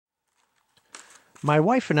My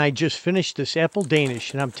wife and I just finished this apple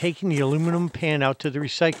Danish, and I'm taking the aluminum pan out to the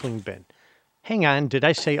recycling bin. Hang on, did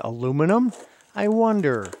I say aluminum? I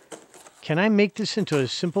wonder, can I make this into a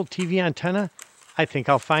simple TV antenna? I think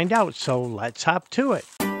I'll find out, so let's hop to it.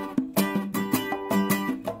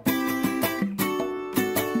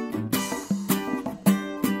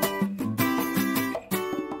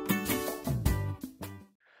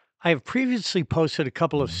 I have previously posted a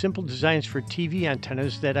couple of simple designs for TV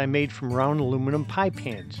antennas that I made from round aluminum pie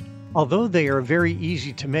pans. Although they are very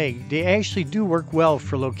easy to make, they actually do work well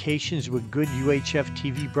for locations with good UHF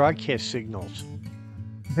TV broadcast signals.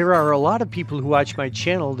 There are a lot of people who watch my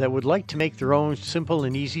channel that would like to make their own simple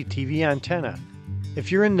and easy TV antenna.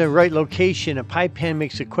 If you're in the right location, a pie pan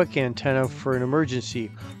makes a quick antenna for an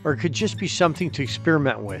emergency, or it could just be something to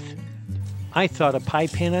experiment with. I thought a pie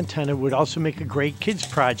pan antenna would also make a great kids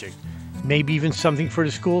project, maybe even something for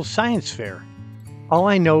the school science fair. All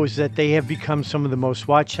I know is that they have become some of the most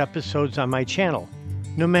watched episodes on my channel.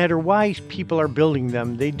 No matter why people are building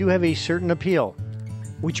them, they do have a certain appeal.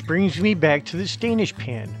 Which brings me back to this Danish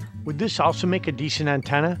pan. Would this also make a decent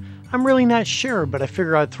antenna? I'm really not sure, but I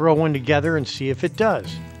figure I'd throw one together and see if it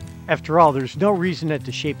does. After all, there's no reason that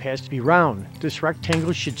the shape has to be round. This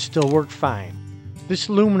rectangle should still work fine. This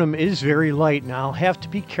aluminum is very light, and I'll have to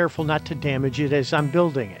be careful not to damage it as I'm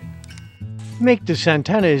building it. To make this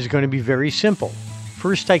antenna is going to be very simple.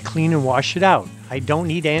 First, I clean and wash it out. I don't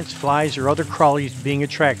need ants, flies, or other crawlies being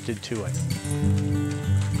attracted to it.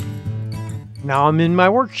 Now I'm in my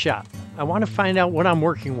workshop. I want to find out what I'm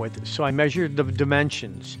working with, so I measured the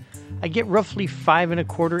dimensions. I get roughly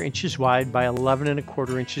 5¼ inches wide by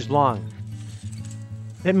 11¼ inches long.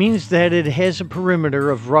 That means that it has a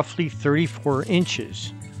perimeter of roughly 34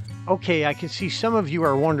 inches. Okay, I can see some of you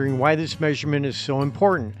are wondering why this measurement is so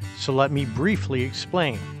important, so let me briefly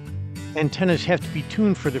explain. Antennas have to be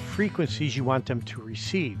tuned for the frequencies you want them to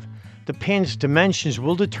receive. The pan's dimensions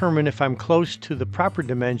will determine if I'm close to the proper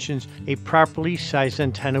dimensions a properly sized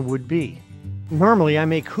antenna would be. Normally, I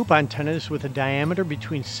make hoop antennas with a diameter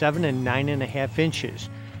between 7 and 9½ inches.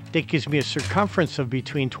 That gives me a circumference of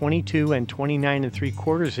between 22 and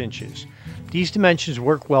 29¾ inches. These dimensions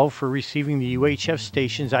work well for receiving the UHF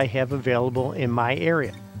stations I have available in my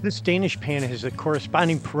area. This Danish pan has a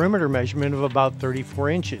corresponding perimeter measurement of about 34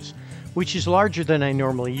 inches, which is larger than I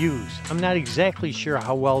normally use. I'm not exactly sure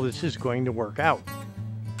how well this is going to work out.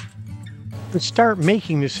 To start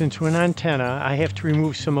making this into an antenna, I have to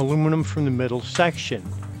remove some aluminum from the middle section.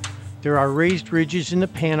 There are raised ridges in the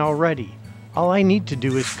pan already. All I need to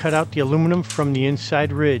do is cut out the aluminum from the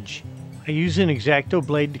inside ridge. I use an X-Acto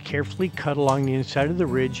blade to carefully cut along the inside of the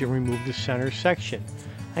ridge and remove the center section.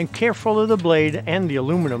 I'm careful of the blade and the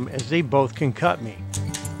aluminum as they both can cut me.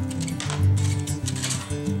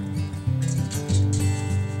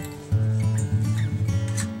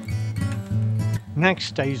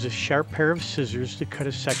 Next, I use a sharp pair of scissors to cut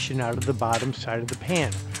a section out of the bottom side of the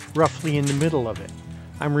pan, roughly in the middle of it.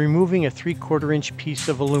 I'm removing a 3/4 inch piece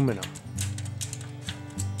of aluminum.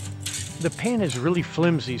 The pan is really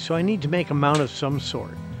flimsy, so I need to make a mount of some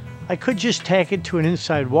sort. I could just tack it to an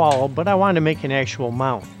inside wall, but I want to make an actual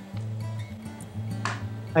mount.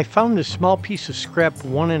 I found this small piece of scrap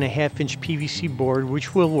 1½ inch PVC board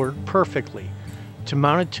which will work perfectly. To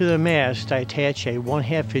mount it to the mast, I attach a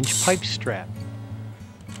 1/2 inch pipe strap.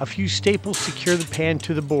 A few staples secure the pan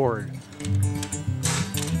to the board.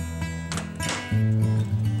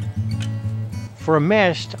 For a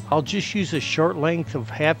mast, I'll just use a short length of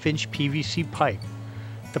 1/2 inch PVC pipe.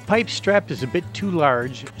 The pipe strap is a bit too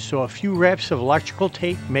large, so a few wraps of electrical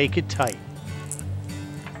tape make it tight.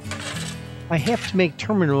 I have to make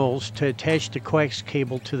terminals to attach the coax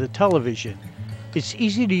cable to the television. It's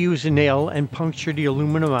easy to use a nail and puncture the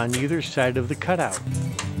aluminum on either side of the cutout.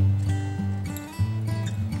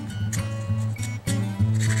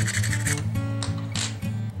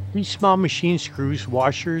 These small machine screws,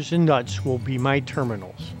 washers, and nuts will be my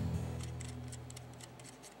terminals.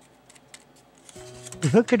 To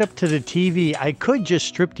hook it up to the TV, I could just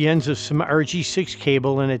strip the ends of some RG6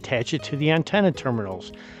 cable and attach it to the antenna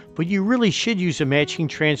terminals, but you really should use a matching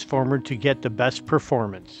transformer to get the best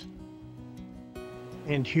performance.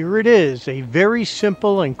 And here it is, a very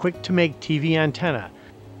simple and quick to make TV antenna.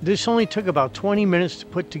 This only took about 20 minutes to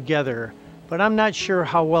put together, but I'm not sure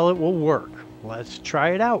how well it will work. Let's try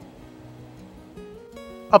it out.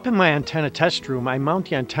 Up in my antenna test room, I mount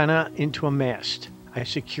the antenna into a mast. I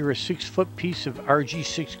secure a 6-foot piece of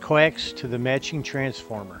RG6 coax to the matching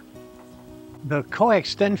transformer. The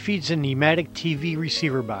coax then feeds a pneumatic TV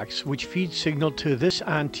receiver box, which feeds signal to this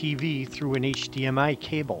on TV through an HDMI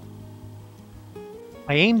cable.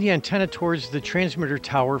 I aim the antenna towards the transmitter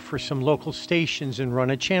tower for some local stations and run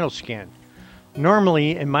a channel scan.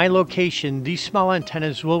 Normally, in my location, these small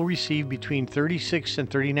antennas will receive between 36 and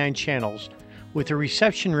 39 channels with a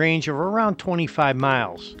reception range of around 25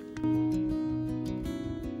 miles.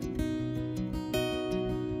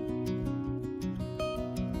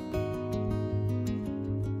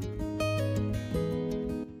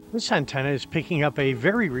 This antenna is picking up a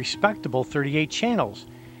very respectable 38 channels.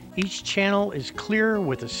 Each channel is clear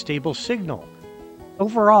with a stable signal.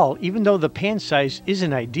 Overall, even though the pan size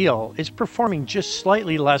isn't ideal, it's performing just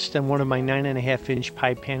slightly less than one of my 9.5-inch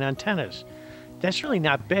pie pan antennas. That's really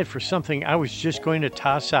not bad for something I was just going to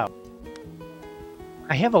toss out.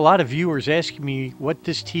 I have a lot of viewers asking me what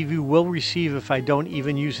this TV will receive if I don't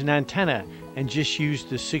even use an antenna and just use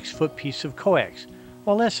the 6-foot piece of coax.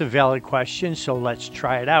 Well, that's a valid question, so let's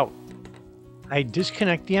try it out. I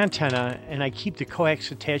disconnect the antenna and I keep the coax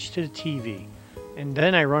attached to the TV, and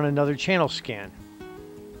then I run another channel scan.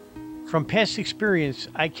 From past experience,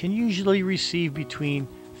 I can usually receive between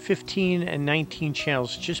 15 and 19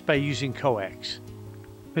 channels just by using coax.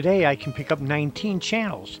 Today I can pick up 19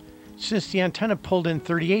 channels. Since the antenna pulled in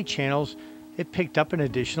 38 channels, it picked up an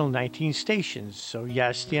additional 19 stations, so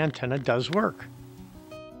yes, the antenna does work.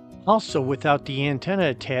 Also, without the antenna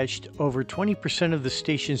attached, over 20% of the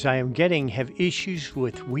stations I am getting have issues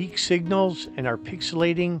with weak signals and are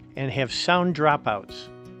pixelating and have sound dropouts.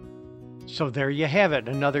 So there you have it,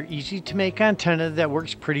 another easy to make antenna that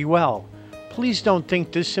works pretty well. Please don't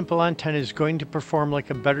think this simple antenna is going to perform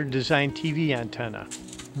like a better designed TV antenna.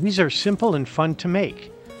 These are simple and fun to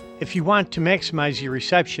make. If you want to maximize your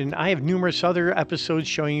reception, I have numerous other episodes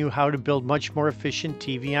showing you how to build much more efficient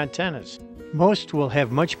TV antennas. Most will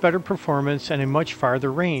have much better performance and a much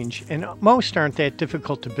farther range, and most aren't that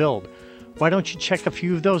difficult to build. Why don't you check a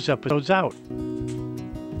few of those episodes out?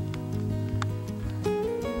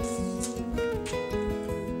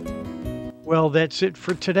 Well, that's it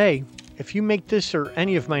for today. If you make this or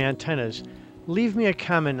any of my antennas, leave me a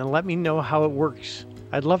comment and let me know how it works.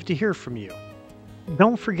 I'd love to hear from you.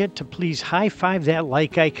 Don't forget to please high-five that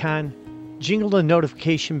like icon, jingle the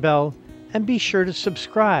notification bell, and be sure to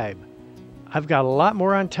subscribe. I've got a lot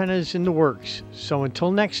more antennas in the works, so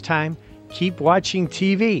until next time, keep watching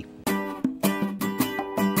TV.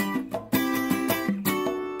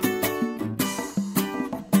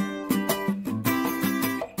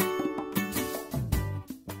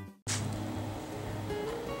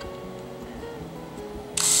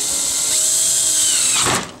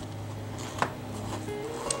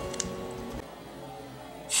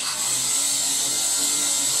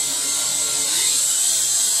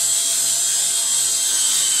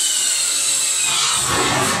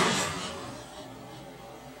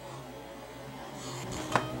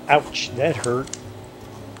 Ouch, that hurt.